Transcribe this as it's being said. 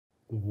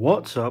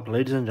What's up,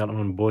 ladies and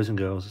gentlemen, boys and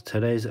girls?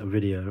 Today's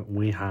video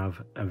we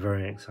have a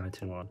very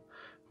exciting one.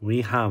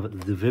 We have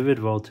the Vivid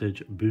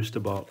Voltage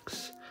booster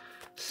box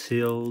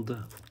sealed,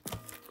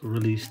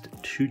 released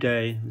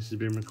today. This has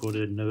been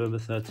recorded November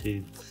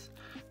 13th,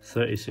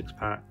 36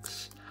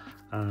 packs,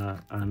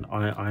 and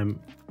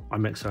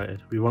I'm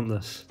excited. We want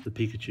this, the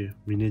Pikachu.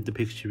 We need the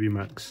Pikachu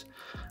Vmax.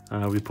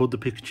 We pulled the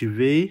Pikachu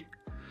V.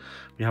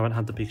 We haven't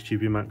had the Pikachu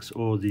Vmax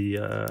or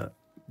the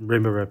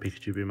Rainbow Rare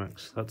Pikachu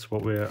Vmax. That's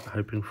what we're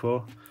hoping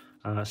for.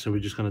 So we're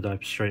just going to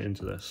dive straight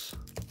into this.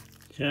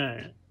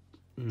 Okay,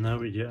 there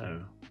we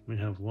go. We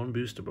have one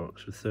booster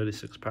box with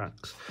 36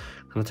 packs.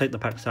 Going to take the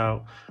packs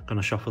out, going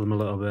to shuffle them a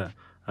little bit.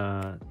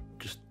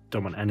 Just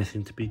don't want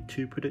anything to be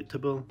too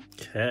predictable.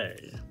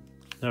 Okay,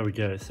 there we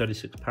go,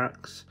 36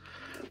 packs.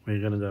 We're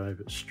going to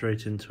dive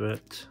straight into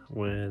it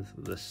with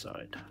this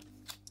side.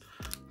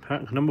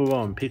 Pack number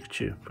 1,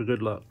 Pikachu, for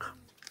good luck.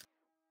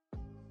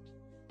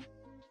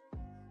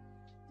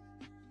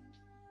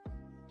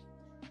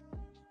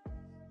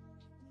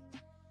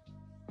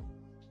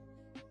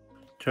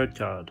 Code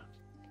card.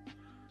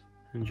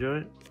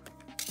 Enjoy.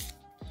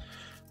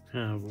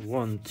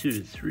 1,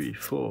 2, 3,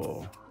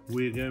 4.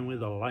 We're going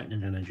with a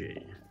lightning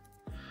energy.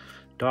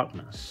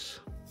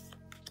 Darkness.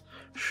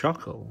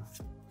 Shockle.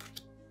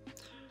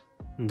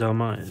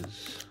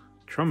 Delmise.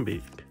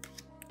 Trumbeak.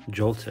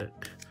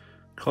 Joltik.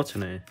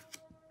 Cottony.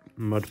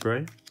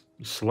 Mudbray.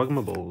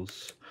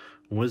 Slugmables.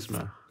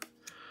 Whismur.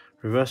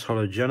 Reverse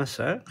Holo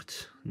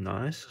Genesect.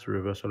 Nice.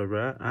 Reverse Holo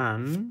Rare.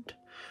 And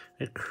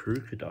a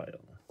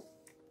Crocodile.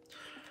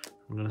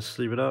 I'm going to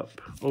sleeve it up.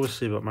 Always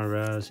sleeve up my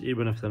rares,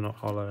 even if they're not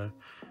hollow.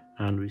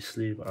 And we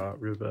sleeve our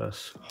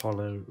reverse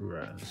hollow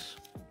rares.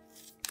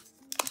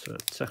 So,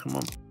 second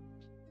one.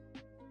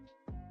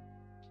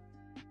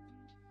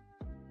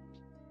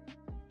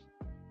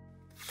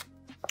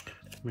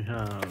 We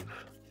have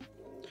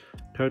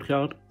code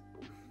card.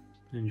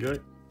 Enjoy.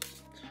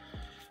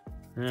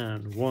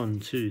 And 1,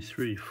 2,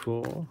 3,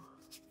 4.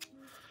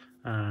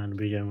 And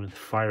we go with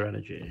fire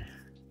energy.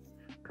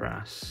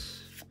 Grass.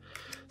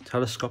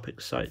 Telescopic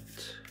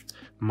Sight,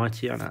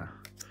 Mightyena,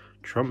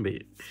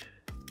 Trumbeak,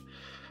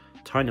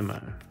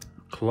 Tynamo,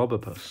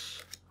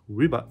 Clobopus,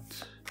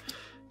 Woobat,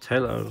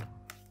 Tailo,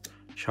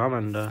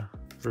 Charmander,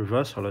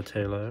 Reverse Holo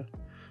Tailo,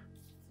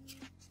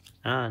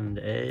 and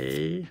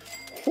a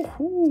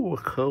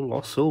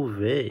Colossal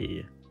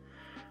V.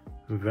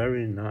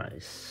 Very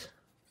nice.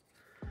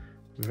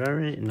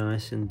 Very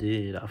nice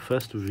indeed. Our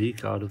first V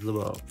card of the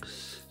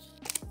box.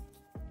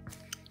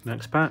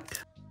 Next pack.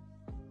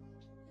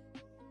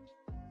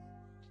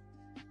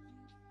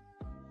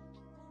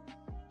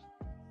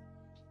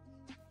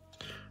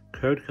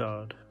 Code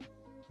card.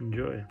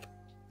 Enjoy.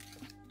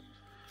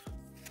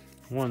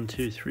 1,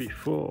 2, 3,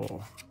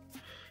 4.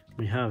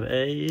 We have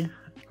a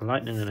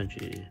lightning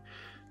energy,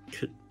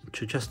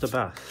 Chichester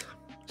Bath,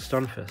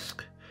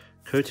 Stunfisk,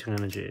 coating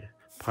energy,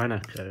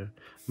 Pineapple,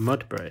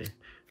 Mudbray,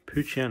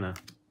 Poochyena,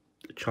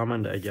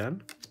 Charmander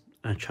again,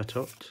 and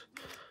Chatot,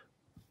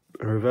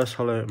 a reverse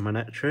holo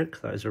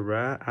Manectric, that is a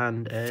rare,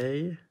 and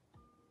a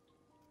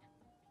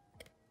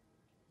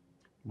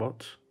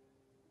what?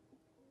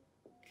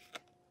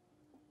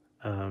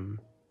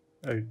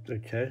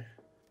 Okay,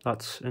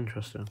 that's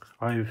interesting.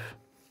 I'm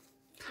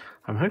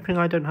hoping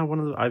I don't have one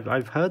of the.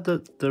 I've heard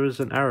that there is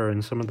an error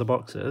in some of the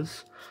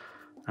boxes,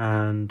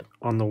 and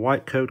on the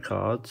white code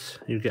cards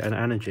you get an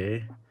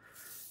energy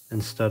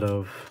instead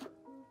of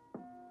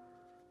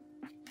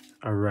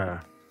a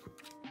rare.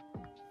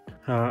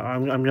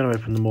 I'm gonna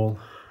open them all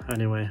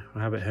anyway.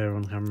 I have it here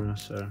on camera,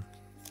 so.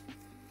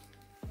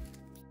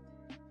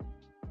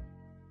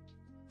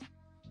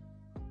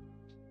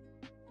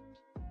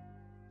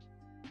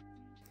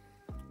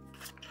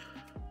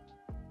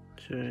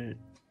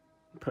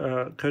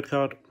 Code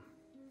card.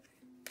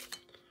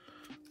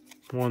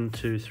 1,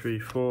 2, 3,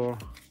 4.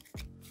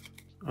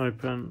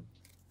 Open.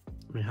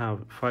 We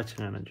have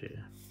Fighting Energy,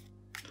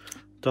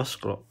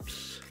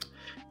 Dusclops,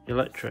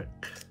 Electric,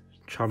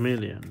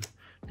 Charmeleon,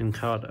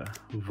 Nincada,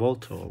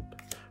 Voltorb,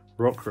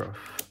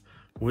 Rockruff,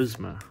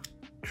 Whismur,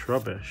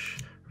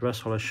 Trubbish, Reverse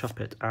Holo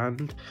Shuppet,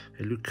 and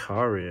a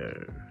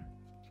Lucario.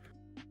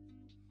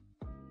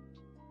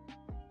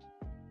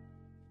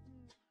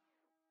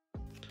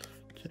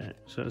 Okay,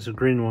 so it's a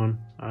green one.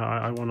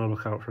 I want to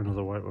look out for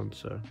another white one,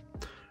 so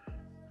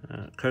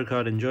code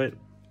card, enjoy.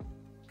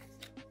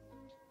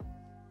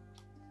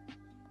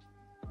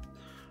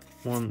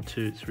 1,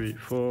 2, 3,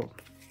 4.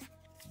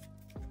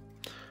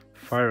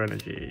 Fire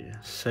Energy,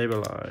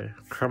 Sableye,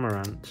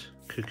 Cramorant,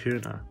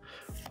 Kakuna,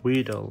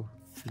 Weedle,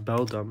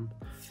 Beldum,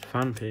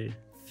 Phanpy,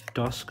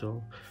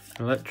 Duskull,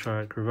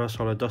 Electric, Reverse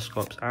Holo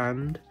Dusclops,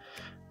 and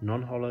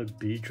non-holo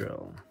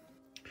Beedrill.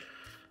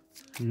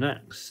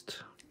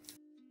 Next.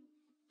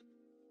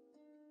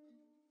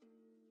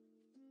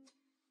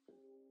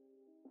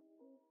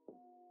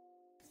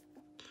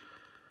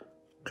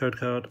 Code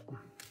card.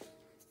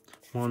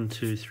 1,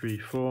 2, 3,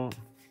 4.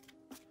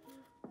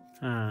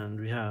 And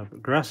we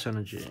have Grass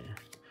Energy,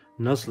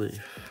 Nuzleaf,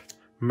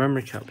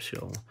 Memory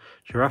Capsule,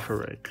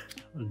 Girafarig,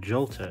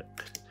 Joltik,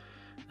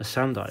 a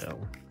Sandile,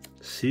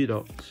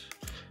 Seedot,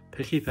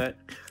 Pikipek,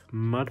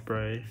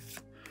 Mudbray,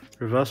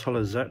 Reverse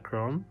Holo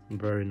Zekrom,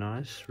 very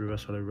nice,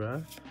 Reverse Holo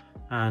Rare,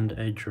 and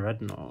a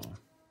Dreadnought.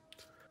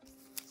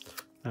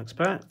 Next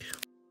pack.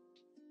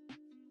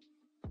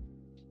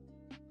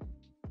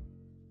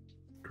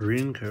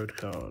 Green code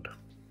card.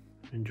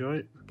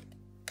 Enjoy.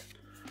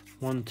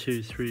 1,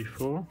 2, 3,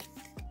 4.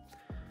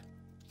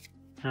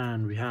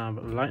 And we have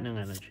Lightning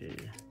Energy,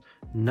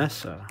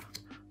 Nessa,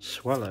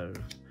 Swallow,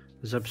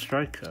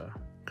 Zebstrika,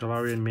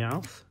 Galarian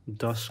Meowth,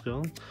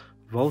 Duskull,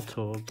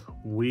 Voltorb,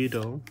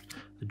 Weedle,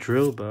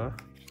 Drillbur,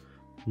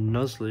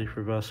 Nuzleaf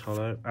Reverse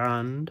Holo,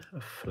 and a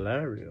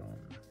Flareon.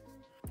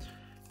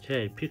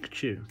 Okay,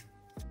 Pikachu.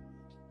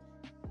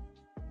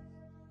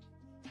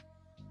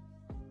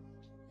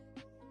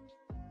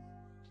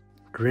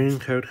 Green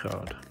code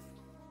card.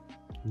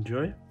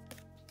 Enjoy.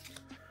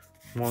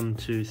 1,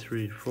 2,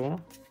 3, 4.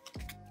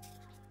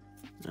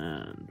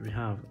 And we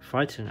have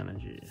Fighting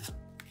Energy,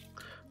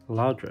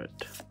 Loudred,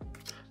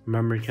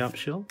 Memory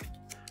Capsule,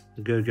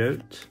 a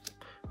Go-Goat,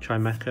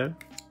 Chimecho,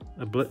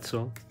 a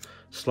Blitzel,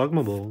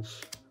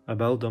 Slugmaballs, a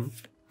Beldum,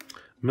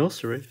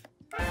 Milcery.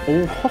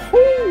 Oh ho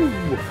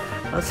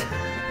ho! That's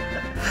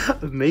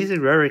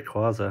amazing rare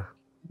Rayquaza.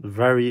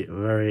 Very,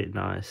 very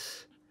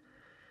nice.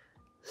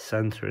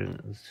 Centering,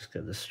 let's just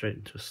get this straight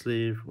into a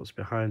sleeve. What's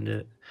behind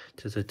it?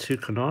 It is a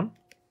Toucanon.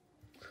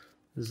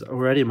 This is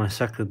already my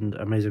second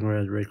amazing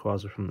rare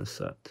Rayquaza from this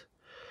set.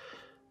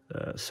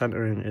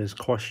 Centering is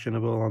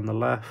questionable on the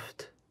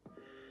left.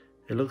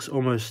 It looks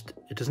almost,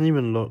 it doesn't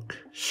even look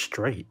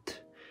straight.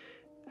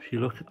 If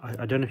you look,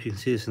 I don't know if you can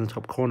see this in the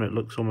top corner, it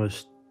looks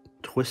almost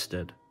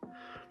twisted.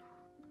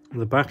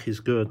 The back is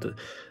good.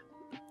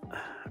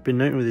 I've been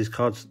noting with these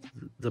cards,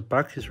 the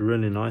back is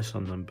really nice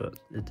on them, but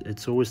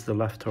it's always the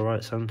left to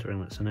right centering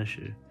that's an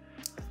issue.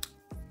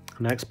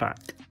 Next pack.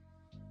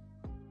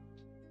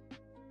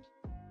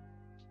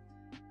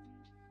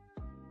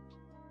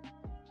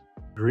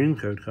 Green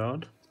code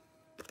card.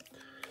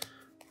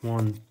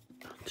 1,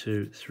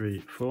 2, 3,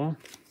 4.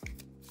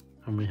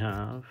 And we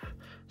have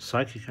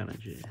Psychic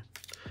Energy,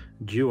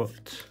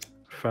 Duot,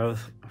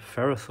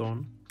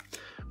 Ferrothorn,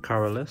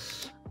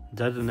 Coryllis,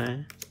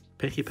 Dedenne,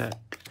 Pikipek,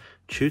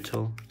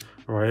 Chewtle,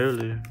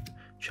 Riolu,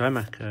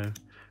 Chimecho,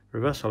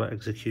 Reverse Holo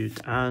Execute,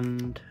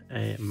 and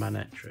a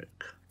Manectric.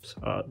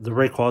 So, the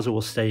Rayquaza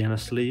will stay in a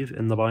sleeve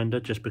in the binder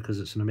just because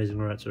it's an amazing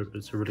rare.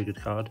 It's a really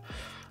good card.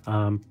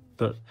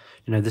 But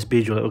you know, this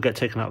Beedrill, it will get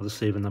taken out of the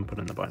sleeve and then put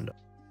in the binder.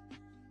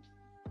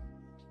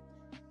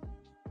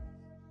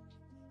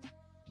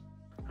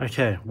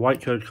 Okay,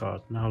 white code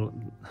card. Now,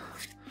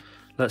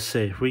 let's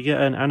see. If we get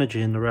an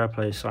energy in the rare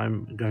place,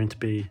 I'm going to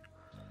be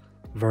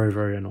very,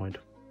 very annoyed.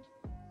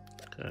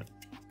 Okay.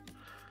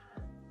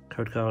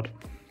 Code card.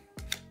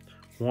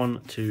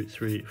 1, 2,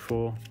 3,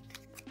 4.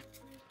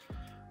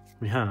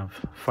 We have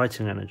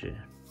Fighting Energy,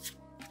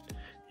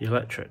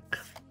 Electric,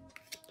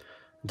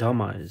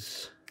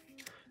 Dhelmise,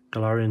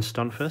 Galarian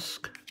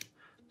Stunfisk,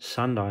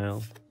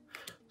 Sandile,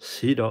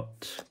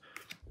 Seedot,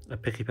 a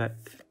Pikipek,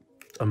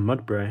 a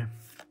Mudbray,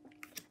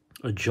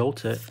 a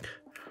Joltik,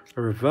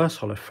 a Reverse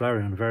Holo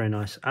Flareon, very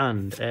nice,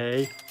 and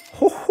a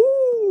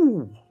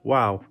hoo-hoo!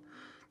 Wow,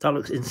 that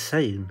looks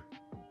insane.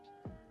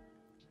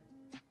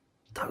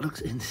 That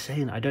looks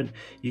insane.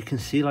 You can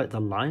see like the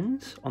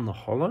lines on the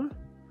holo.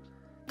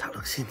 That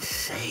looks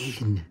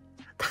insane.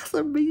 That's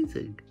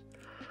amazing.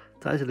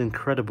 That is an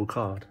incredible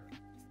card.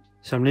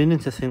 So I'm leaning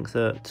to think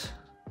that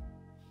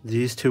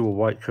these two were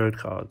white code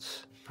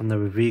cards and they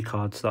were V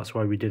cards. That's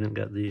why we didn't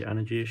get the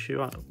energy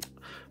issue.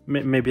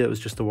 Maybe that was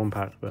just the one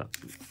pack, but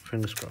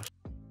fingers crossed.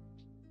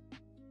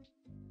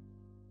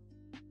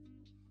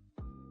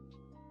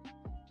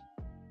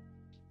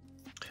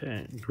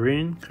 Okay,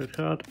 green code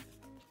card.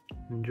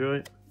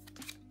 Enjoy.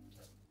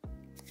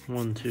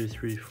 1, 2,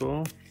 3,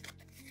 4.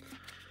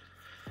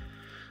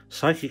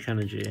 Psychic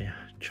Energy,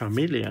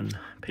 Charmeleon,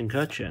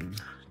 Pincurchin,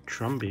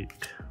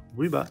 Trumbeak,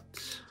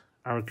 Woobat,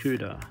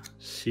 Arrokuda,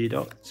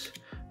 Seedot,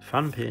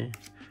 Phanpy,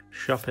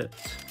 Shuppet.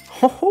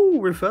 Oh,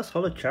 Reverse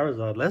Holo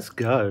Charizard, let's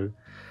go.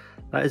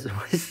 That is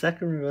my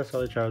second Reverse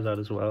Holo Charizard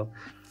as well.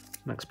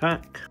 Next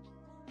pack.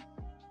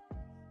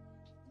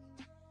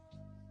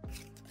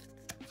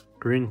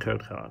 Green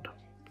code card.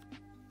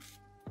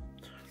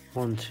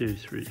 1, 2,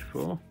 3,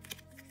 4.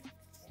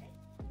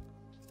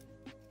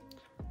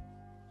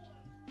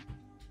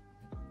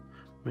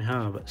 We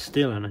have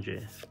Steel Energy,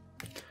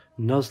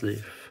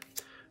 Nuzleaf,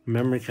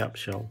 Memory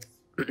Capsule,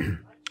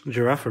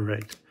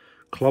 Girafarig,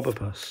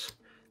 Clobopus,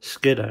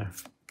 Skiddo,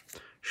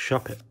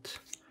 Shuppet,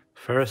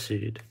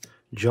 Ferroseed,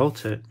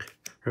 Joltik,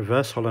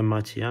 Reverse Holo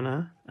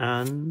Mightyena,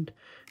 and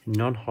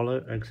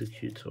Non-Holo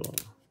Executor.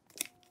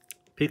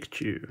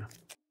 Pikachu.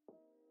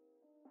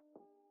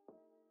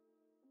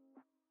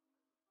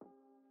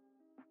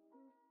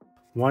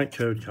 White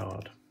code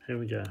card. Here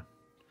we go.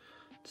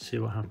 Let's see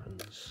what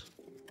happens.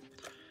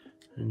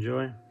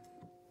 Enjoy.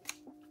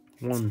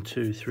 1,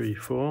 2, 3,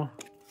 4.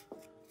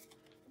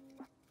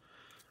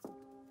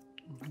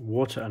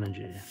 Water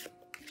Energy,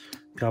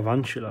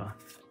 Galvantula,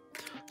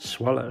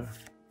 Swallow,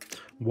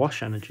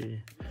 Wash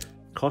Energy,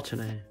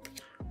 Cottony,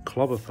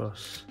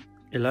 Clobberpuss,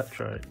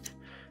 Electric,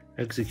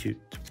 Execute,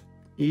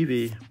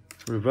 Eevee,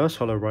 Reverse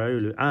Holo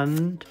Riolu,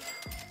 and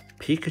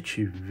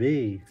Pikachu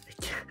V.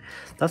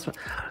 That's what...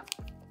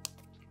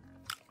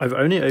 I've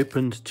only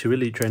opened 2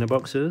 Elite Trainer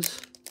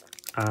boxes,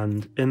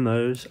 and in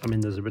those, I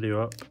mean, there's a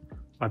video up,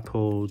 I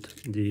pulled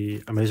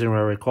the Amazing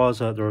Rare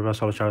Rayquaza, the Reverse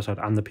Holo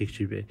Charizard, and the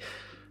Pikachu V.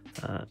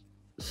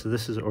 So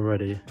this is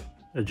already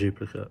a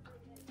duplicate.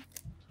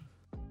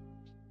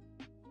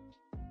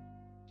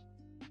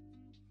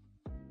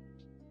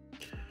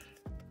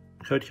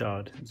 Code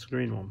card, it's a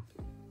green one.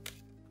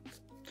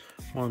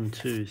 1,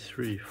 2,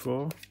 3,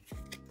 4.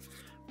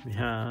 We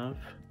have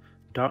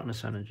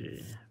Darkness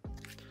Energy,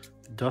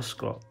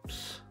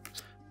 Dusclops,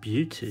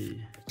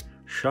 Beauty,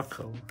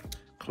 Shuckle,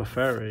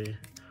 Clefairy,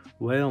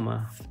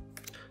 Wailmer,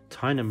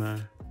 Tynamo.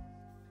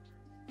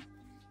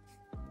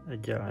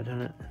 Yeah, I don't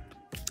know.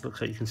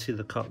 Looks like you can see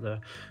the cut there.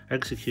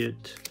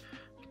 Execute,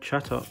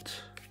 Chatot,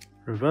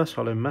 Reverse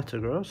Holo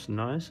Metagross,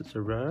 nice, it's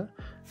a rare,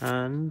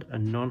 and a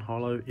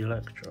non-holo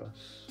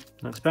Electros.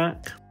 Next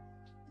pack.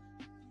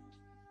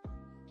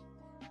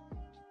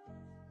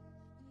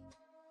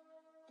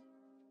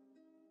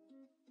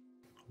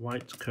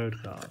 White code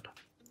card.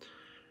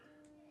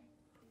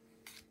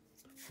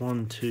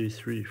 1, 2,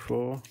 3,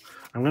 4.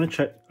 I'm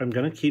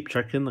gonna keep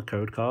checking the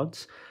code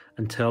cards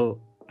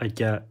until I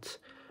get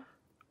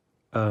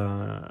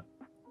either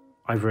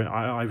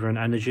an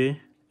energy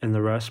in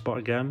the rare spot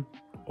again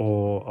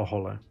or a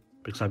holo,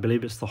 because I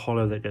believe it's the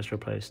holo that gets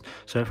replaced.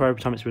 So far,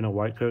 every time it's been a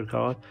white code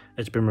card,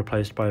 it's been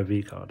replaced by a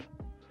V card.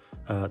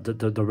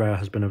 The rare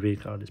has been a V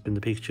card. It's been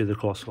the Pikachu, the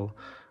Colossal,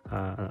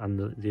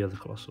 and the other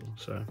Colossal.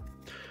 So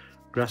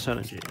Grass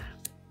Energy,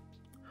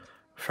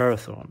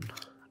 Ferrothorn,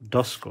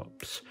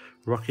 Dusclops,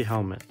 Rocky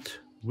Helmet,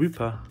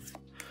 Wooper,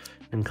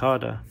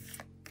 Encarda,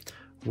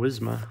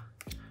 Whismur,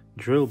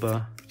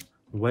 Drillbur,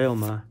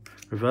 Wailmer,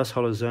 Reverse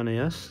Holo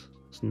Xerneas.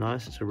 It's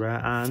nice, it's a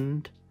rare,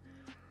 and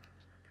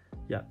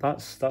yeah,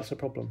 that's a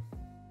problem.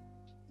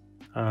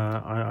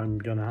 I'm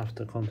gonna have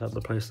to contact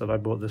the place that I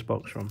bought this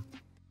box from.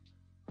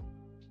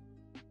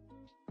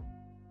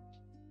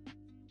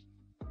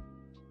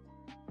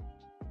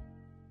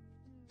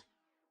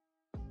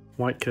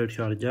 White code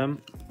card again.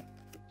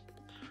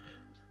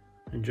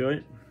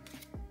 Enjoy.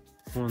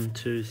 1,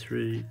 2,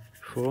 3,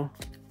 4.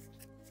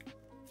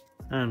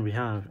 And we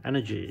have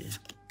Energy,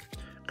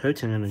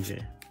 Coating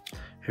Energy,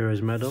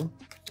 Hero's Medal,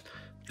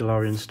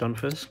 Galarian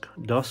Stunfisk,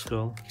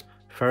 Duskull,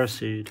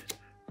 Ferroseed,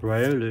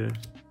 Riolu,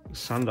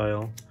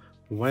 Sandile,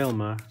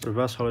 Wailmer,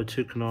 Reverse Holo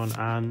Toucanon,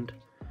 and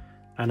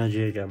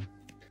Energy again.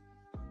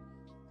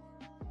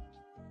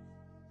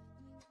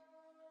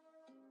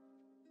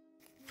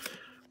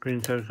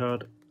 Green code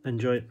card,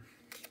 enjoy.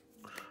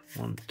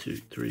 1, 2,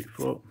 3,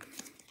 4.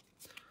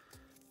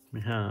 We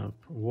have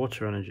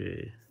Water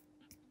Energy,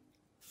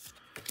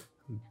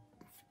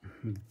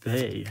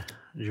 Bay,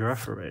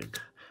 Girafarig,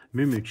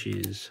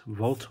 Mumucheese,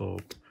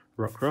 Voltorb,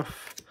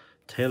 Rockruff,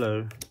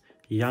 Tailo,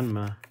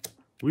 Yanma,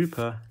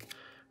 Wooper,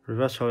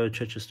 Reverse Holo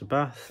Chichester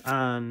Bath,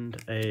 and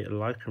a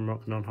Lycanroc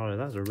Rock non-holo.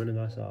 That's a really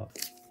nice art.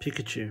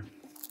 Pikachu.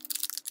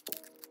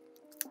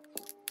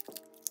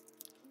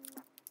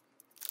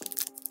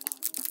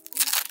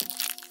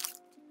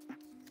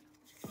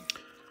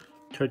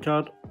 Code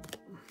card.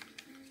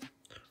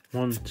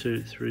 1,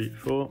 2, 3,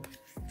 4.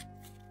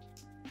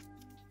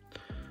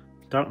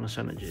 Darkness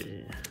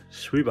Energy,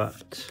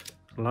 Sweebat,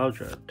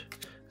 Loudred,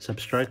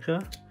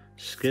 Zebstrika,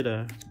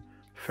 Skiddo,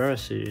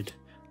 Ferroseed,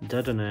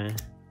 Dedenne,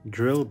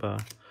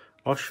 Drillbur,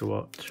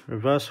 Oshawott,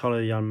 Reverse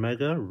Holo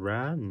Yanmega,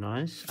 rare,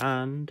 nice,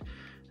 and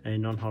a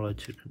non-holo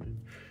Toucanon.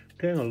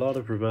 Getting a lot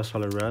of Reverse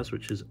Holo rares,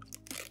 which is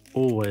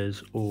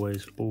always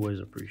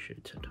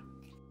appreciated.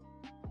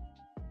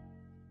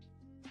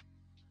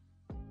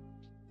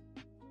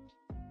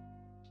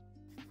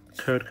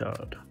 Code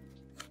card.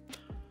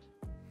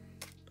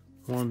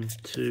 1,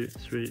 2,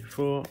 3,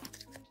 4.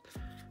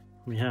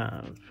 We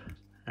have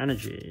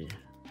Energy,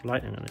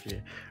 Lightning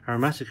Energy,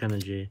 Aromatic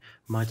Energy,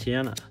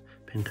 Mightyena,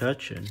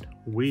 Pincurchin,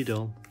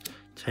 Weedle,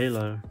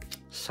 Tailo,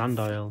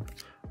 Sandile,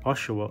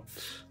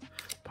 Oshawott,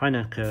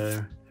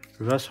 Pineco,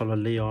 Reverse Holo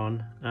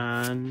Leon,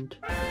 and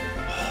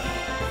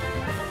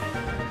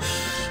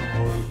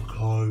so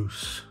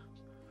close.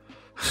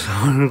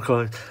 So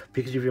close.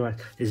 Pikachu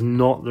Vmax is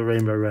not the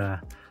Rainbow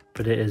Rare,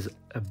 but it is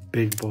a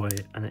big boy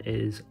and it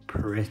is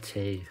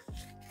pretty.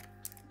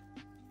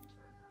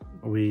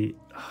 Are we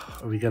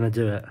gonna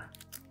do it?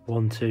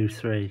 1, 2,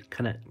 3.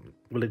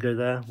 Will it go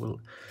there?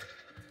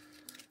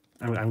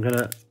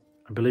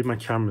 I believe my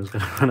camera's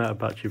gonna run out of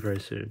battery very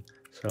soon,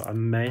 so I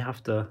may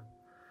have to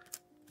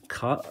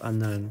cut and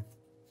then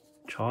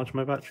charge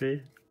my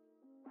battery.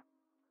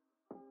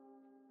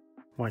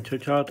 White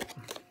code card.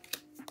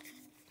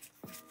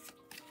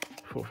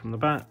 4 from the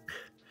back.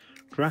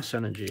 Grass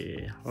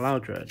Energy,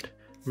 Loudred,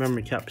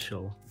 Memory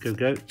Capsule,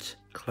 Gogoat,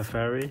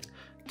 Clefairy,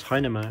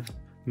 Tynamo,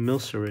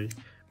 Milcery,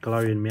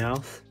 Galarian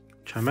Meowth,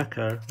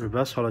 Chimecho,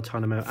 Reverse Holo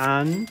Tynamo,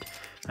 and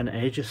an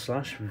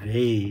Aegislash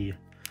V.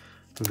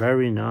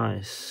 Very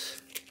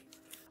nice.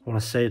 I want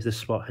to save this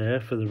spot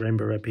here for the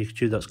Rainbow Red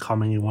Pikachu that's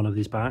coming in one of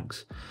these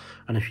packs.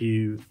 And if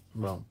you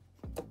want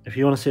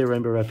to see a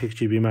Rainbow Red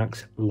Pikachu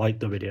Vmax, like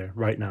the video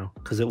right now,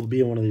 because it will be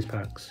in one of these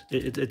packs.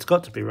 It's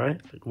got to be, right?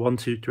 Like 1,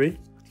 2, 3.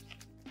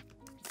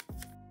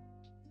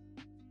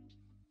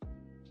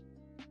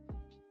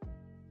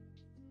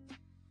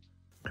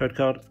 Code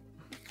card.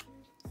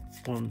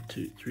 1,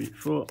 2, 3,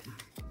 4.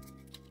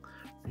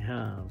 We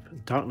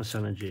have Darkness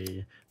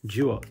Energy,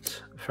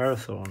 Duot,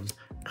 Ferrothorn,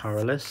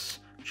 Caralis,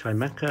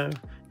 Chimecho,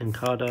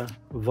 Incada,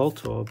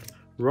 Voltorb,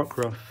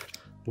 Rockruff,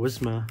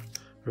 Whismur,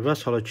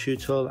 Reverse Holo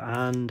Tutel,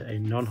 and a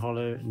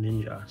non-holo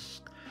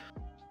Ninjask.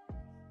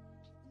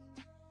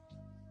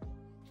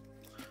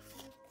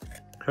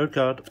 Code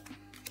card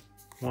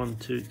 1,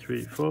 2,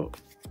 3, 4.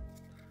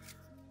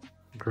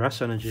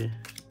 Grass Energy,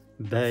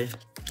 Bay,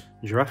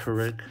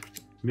 Girafarig,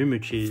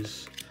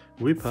 Mumucheese,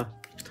 Weeper,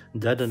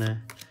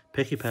 Dedenne,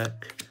 Pikipek,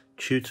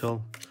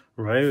 Tutel,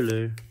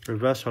 Riolu,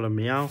 Reverse Holo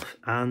Meowth,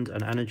 and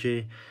an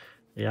Energy.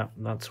 Yeah,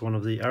 that's one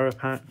of the error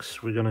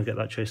packs. We're gonna get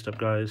that chased up,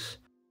 guys.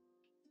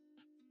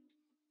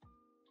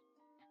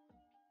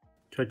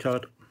 Code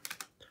card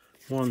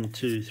 1,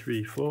 2,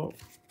 3, 4.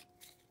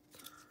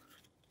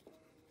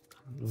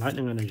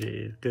 Lightning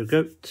Energy, Go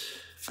Goat,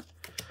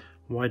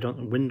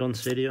 Wind on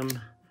Stadium,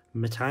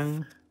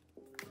 Metang,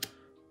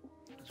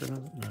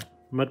 no.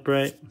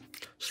 Mudbray,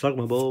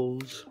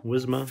 Slugmaballs,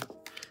 Whismur,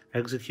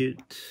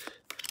 Execute,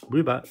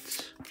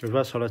 Woobat,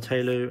 Reverse Holo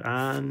Taillow,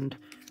 and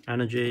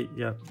Energy.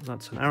 Yeah,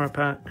 that's an arrow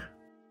pack.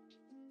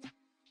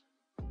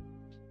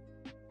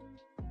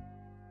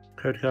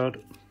 Code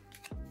card.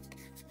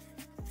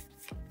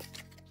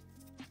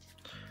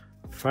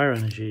 Fire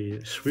Energy,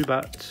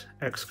 Swoobat,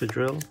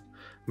 Excadrill,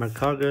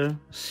 Magcargo,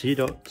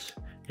 Seedot,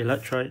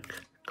 Electrike,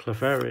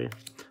 Clefairy,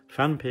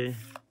 Phanpy,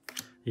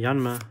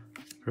 Yanma,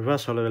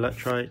 Reverse Holo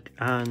Electrike,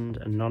 and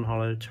a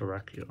non-holo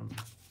Terrakion.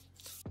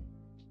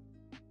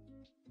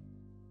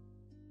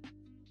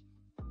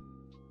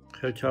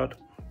 Code card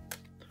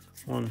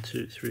 1,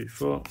 2, 3,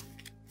 4.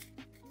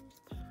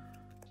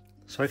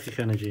 Psychic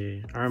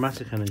Energy,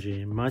 Aromatic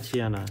Energy,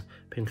 Mightyena,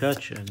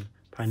 Pincurchin,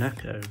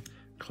 Pineco,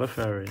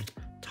 Clefairy,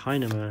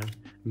 Tynamo,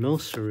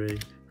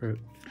 Milcery,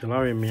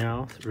 Galarian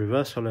Meowth,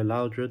 Reverse Holo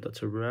Loudred,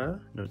 that's a rare,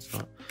 no it's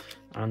not,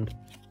 and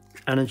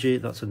Energy,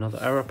 that's another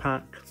error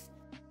pack.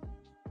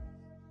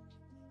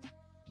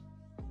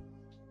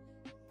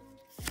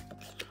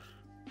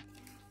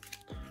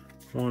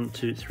 One,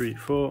 2, 3,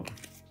 4.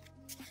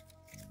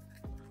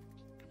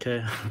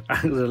 Okay,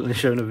 accidentally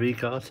shown a V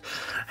card.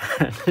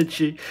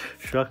 Energy,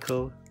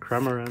 Shuckle,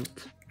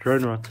 Cramorant,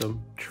 Drone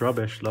Rotom,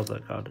 Trubbish, love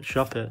that card,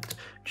 Shuppet,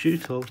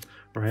 Tutel,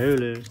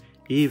 Riolu,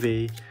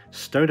 Eevee,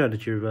 Stone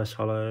Energy Reverse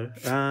Holo,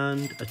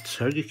 and a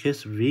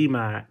Togekiss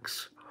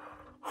Vmax.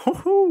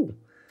 Hoo-hoo!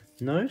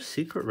 No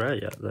secret rare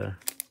yet there.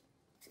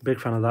 Big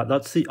fan of that.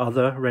 That's the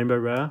other Rainbow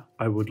Rare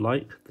I would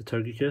like, the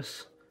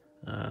Togekiss.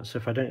 So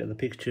if I don't get the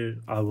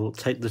Pikachu, I will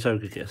take the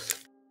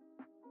Togekiss.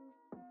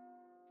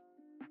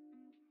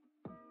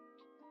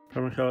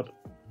 Promo card,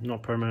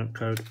 not promo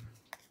code.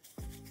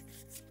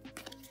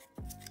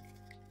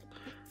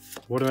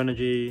 Water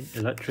Energy,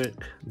 Electric,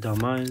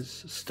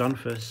 Dalmise,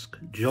 Stunfisk,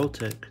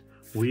 Joltik,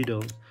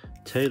 Weedle,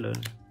 Taillow,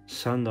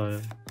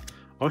 Sandile,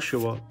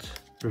 Oshawott,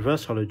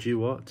 Reverse Holo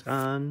Duot,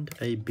 and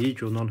a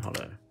Beedrill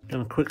non-holo. I'm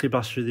going to quickly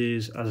blast through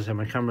these. As I said,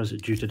 my camera's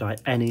due to die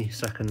any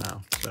second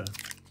now, so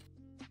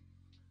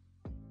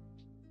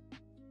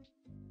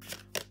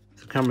if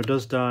the camera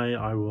does die,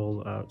 I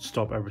will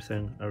stop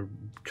everything,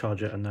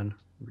 charge it, and then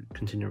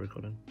continue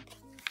recording.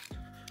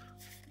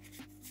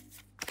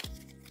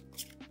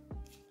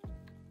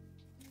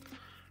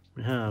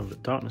 We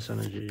have Darkness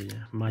Energy,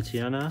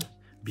 Mightyena,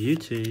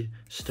 Beauty,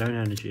 Stone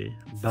Energy,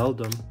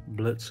 Beldum,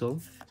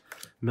 Blitzel,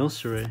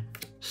 Milcery,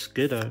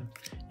 Skiddo,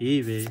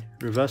 Eevee,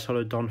 Reverse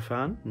Holo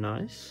Donphan,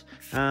 nice,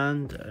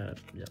 and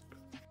yep.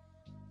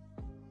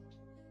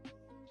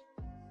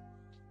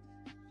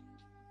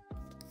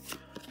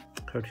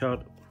 Code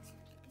card.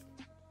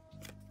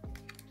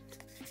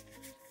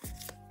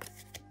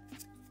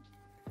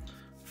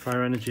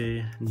 Fire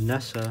Energy,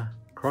 Nessa,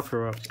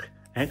 Krokorok,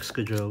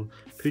 Excadrill,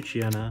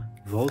 Poochyena,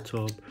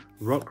 Voltorb,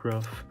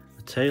 Rockruff,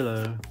 a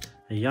Taillow,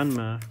 a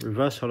Yanma,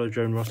 Reverse Holo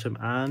Drone Rotom,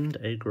 and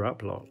a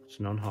Graploct,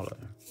 non-holo.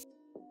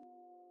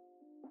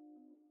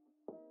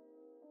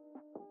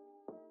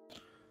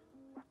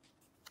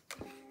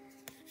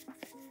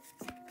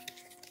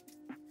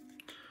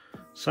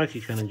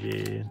 Psychic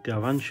Energy,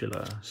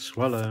 Galvantula,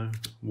 Swallow,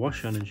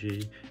 Wash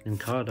Energy,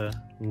 Incada,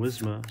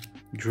 Whismur,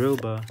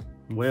 Drillbur,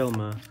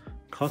 Whalmer,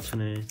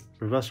 Cottony,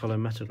 Reverse Holo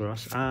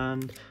Metagross,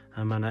 and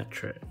a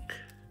Manectric.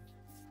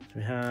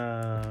 We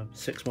have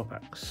 6 more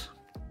packs.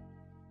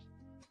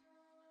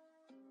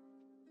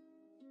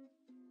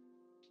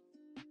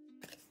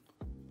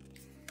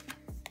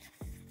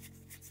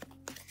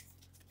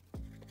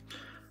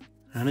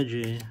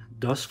 Energy,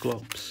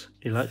 Dusclops,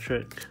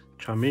 Electric,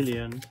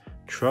 Charmeleon,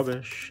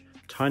 Trubbish,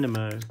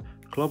 Tynamo,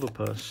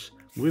 Clobberpuss,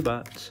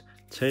 Woobat,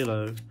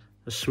 Taillow,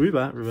 a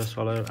Swoobat Reverse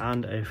Holo,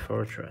 and a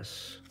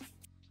Fortress.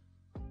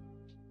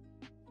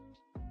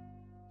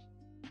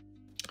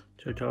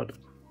 Code card.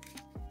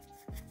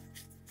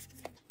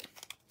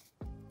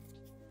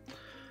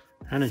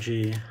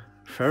 Energy,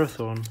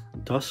 Ferrothorn,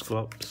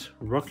 Dusclops,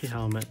 Rocky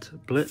Helmet,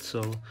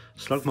 Blitzel,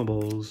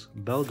 Slugmaballs,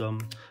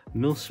 Beldum,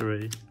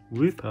 Milcery,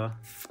 Wooper,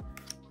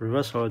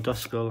 Reverse Hollow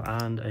Duskull,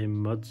 and a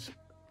Mud's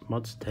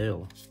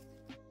Tail.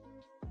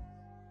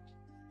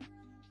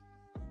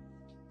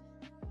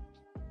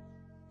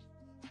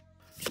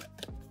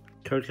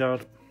 Code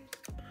card.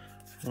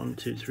 1,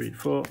 2, 3,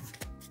 4.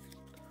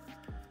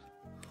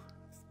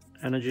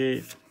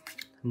 Energy,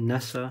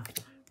 Nessa,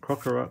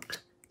 Krokorok,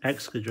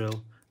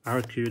 Excadrill,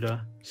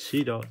 Arrokuda,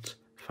 Seedot,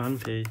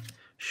 Phanpy,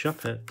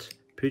 Shuppet,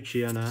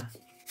 Poochyena,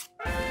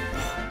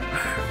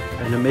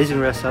 an amazing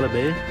rare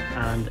Celebi,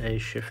 and a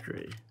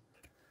Shiftry.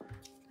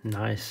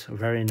 Nice,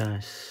 very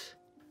nice.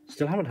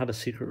 Still haven't had a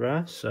secret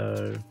rare,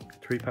 so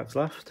 3 packs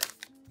left.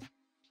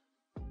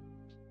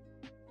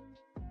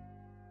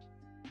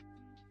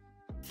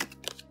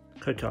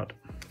 Code card.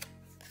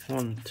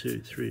 1,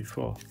 2, 3,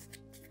 4.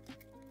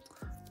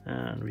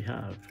 And we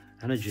have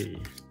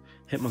Energy,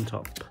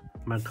 Hitmontop,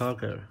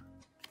 Magcargo,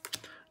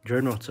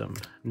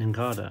 Dronerotom,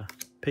 Nincada,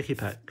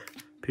 Pikipek,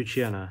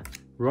 Poochyena,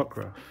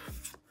 Rockruff,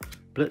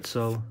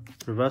 Blitzel,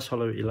 Reverse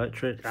Hollow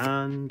Electric,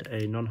 and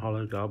a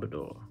non-hollow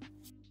Garbodor.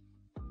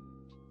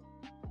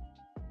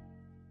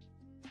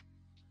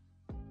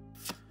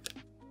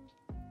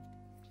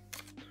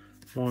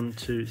 One,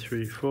 two,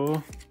 three,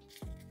 4.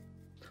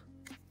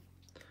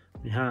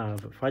 We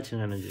have Fighting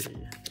Energy,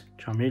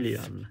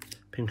 Charmeleon,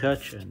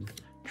 Pincurchin,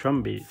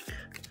 Trumbeak,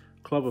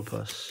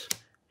 Clobbopus,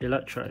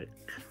 Electric,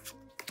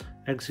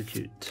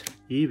 Execute,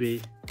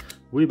 Eevee,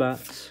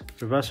 Weebat,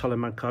 Reverse Hollow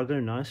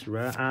Magcargo, nice,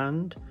 rare,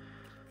 and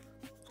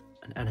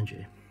an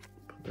Energy.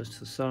 Put this to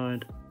the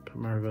side, put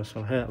my Reverse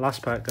Hollow here.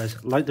 Last pack,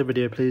 guys. Like the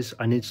video, please.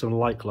 I need some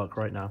like luck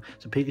right now.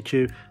 So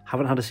Pikachu,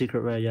 haven't had a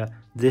secret rare yet.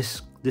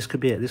 This could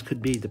be it. This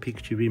could be the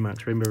Pikachu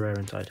Vmax Rainbow Rare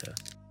inside here.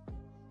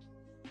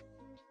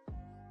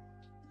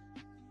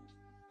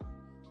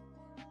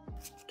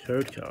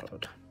 Code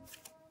card.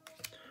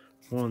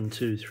 1,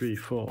 2, 3,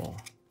 4.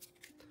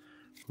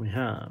 We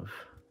have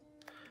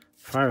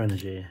Fire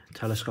Energy,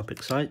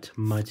 Telescopic Sight,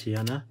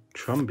 Mightyena,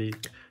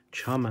 Trumbeak,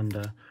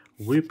 Charmander,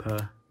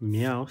 Wooper,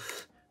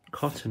 Meowth,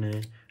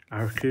 Cottony,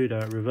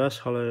 Arrokuda, Reverse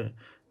Hollow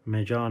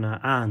Mejana,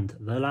 and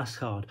the last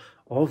card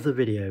of the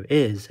video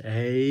is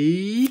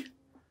a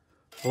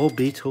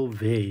Orbeetle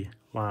V.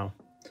 Wow.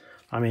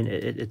 I mean,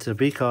 it's a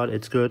V card,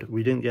 it's good.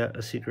 We didn't get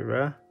a secret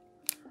rare,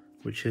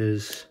 which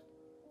is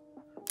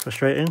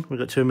frustrating. We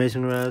got 2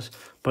 amazing rares,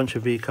 bunch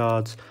of V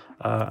cards,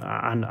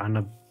 and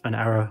an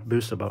error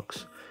booster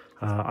box.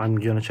 I'm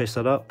going to chase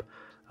that up.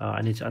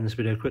 I need to end this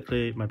video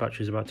quickly. My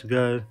battery's about to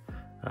go.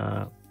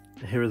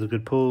 Here are the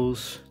good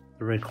pulls.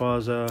 The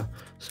Rayquaza,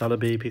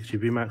 Celebi, Pikachu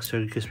Vmax,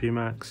 Togekiss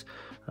Vmax.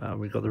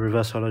 We've got the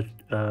Reverse Hollow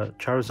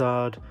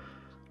Charizard.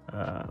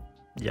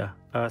 Yeah,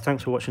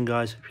 thanks for watching,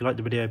 guys. If you liked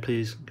the video,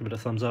 please give it a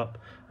thumbs up.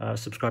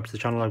 Subscribe to the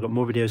channel. I've got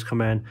more videos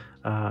coming.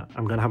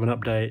 I'm going to have an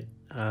update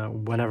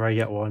whenever I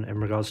get one in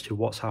regards to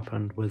what's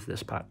happened with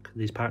this pack,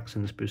 these packs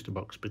and this booster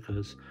box,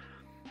 because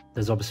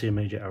there's obviously a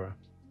major error.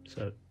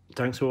 So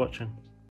thanks for watching.